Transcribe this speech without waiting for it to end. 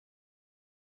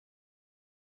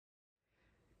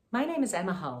My name is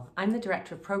Emma Hull. I'm the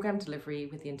Director of Programme Delivery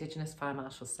with the Indigenous Fire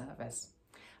Marshal Service.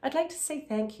 I'd like to say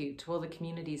thank you to all the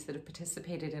communities that have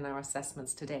participated in our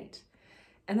assessments to date.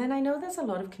 And then I know there's a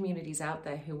lot of communities out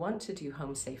there who want to do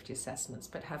home safety assessments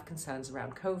but have concerns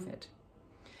around COVID.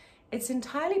 It's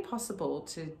entirely possible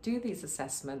to do these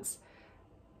assessments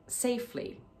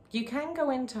safely. You can go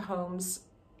into homes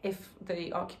if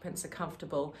the occupants are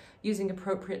comfortable using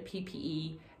appropriate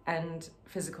PPE and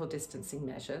physical distancing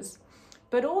measures.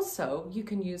 But also you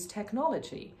can use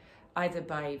technology, either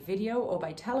by video or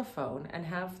by telephone, and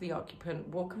have the occupant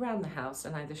walk around the house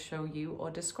and either show you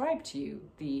or describe to you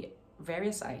the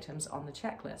various items on the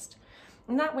checklist.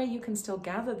 And that way you can still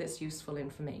gather this useful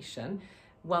information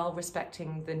while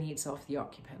respecting the needs of the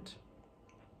occupant.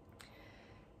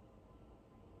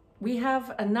 We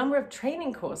have a number of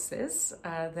training courses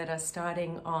that are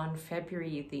starting on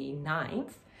February the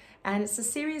 9th. And it's a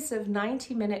series of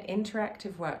 90-minute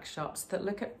interactive workshops that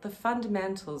look at the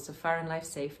fundamentals of fire and life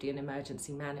safety and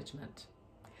emergency management.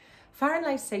 Fire and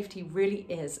life safety really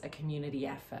is a community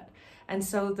effort. And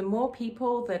so the more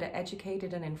people that are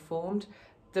educated and informed,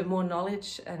 the more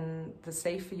knowledge and the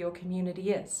safer your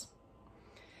community is.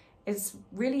 It's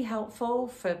really helpful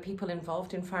for people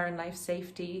involved in fire and life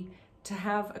safety to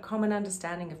have a common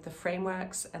understanding of the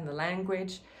frameworks and the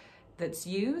language that's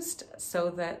used, so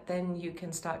that then you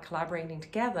can start collaborating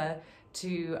together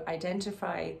to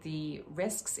identify the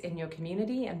risks in your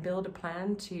community and build a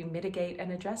plan to mitigate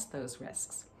and address those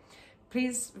risks.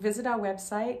 Please visit our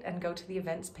website and go to the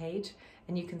events page,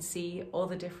 and you can see all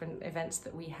the different events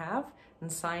that we have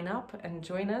and sign up and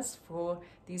join us for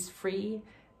these free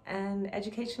and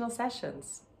educational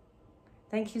sessions.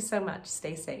 Thank you so much.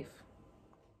 Stay safe.